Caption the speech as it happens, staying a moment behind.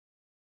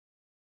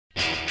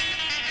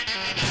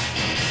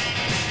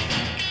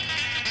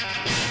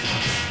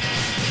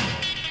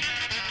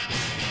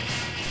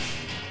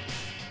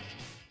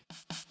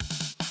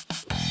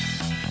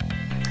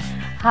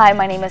Hi,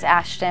 my name is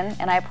Ashton,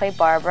 and I play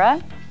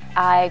Barbara.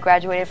 I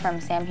graduated from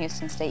Sam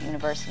Houston State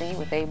University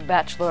with a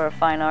Bachelor of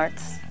Fine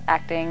Arts,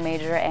 acting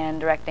major, and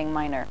directing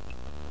minor.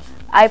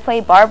 I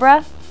play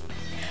Barbra.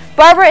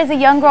 Barbra is a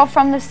young girl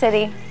from the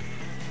city.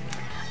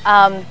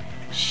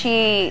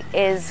 She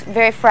is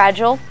very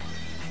fragile.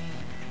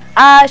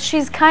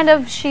 She's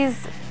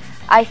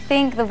I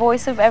think, the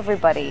voice of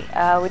everybody.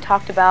 We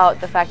talked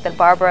about the fact that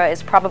Barbra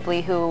is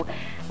probably who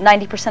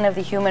 90% of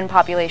the human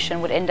population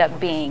would end up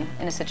being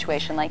in a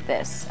situation like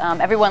this.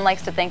 Everyone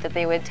likes to think that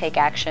they would take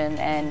action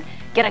and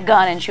get a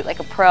gun and shoot like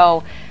a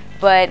pro,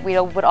 but we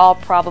would all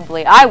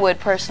probably, I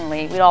would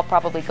personally, we'd all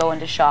probably go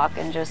into shock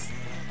and just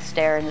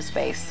stare into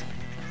space.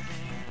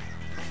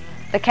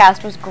 The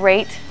cast was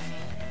great.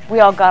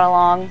 We all got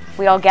along.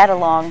 We all get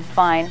along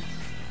fine.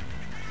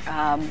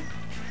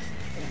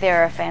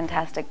 They're a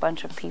fantastic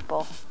bunch of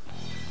people,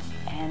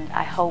 and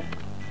I hope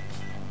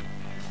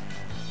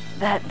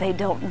that they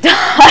don't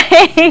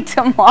die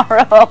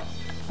tomorrow.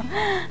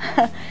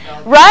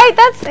 Right?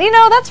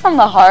 That's from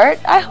the heart.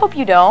 I hope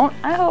you don't.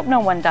 I hope no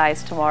one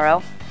dies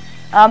tomorrow.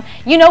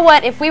 You know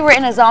what? If we were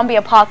in a zombie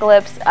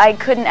apocalypse, I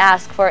couldn't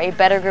ask for a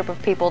better group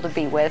of people to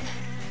be with.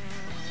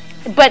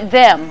 But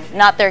them,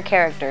 not their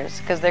characters,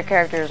 because their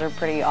characters are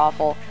pretty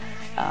awful.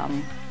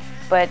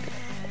 But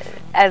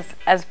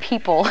as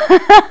people,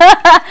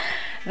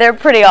 they're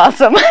pretty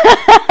awesome.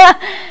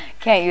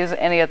 Can't use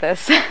any of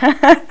this.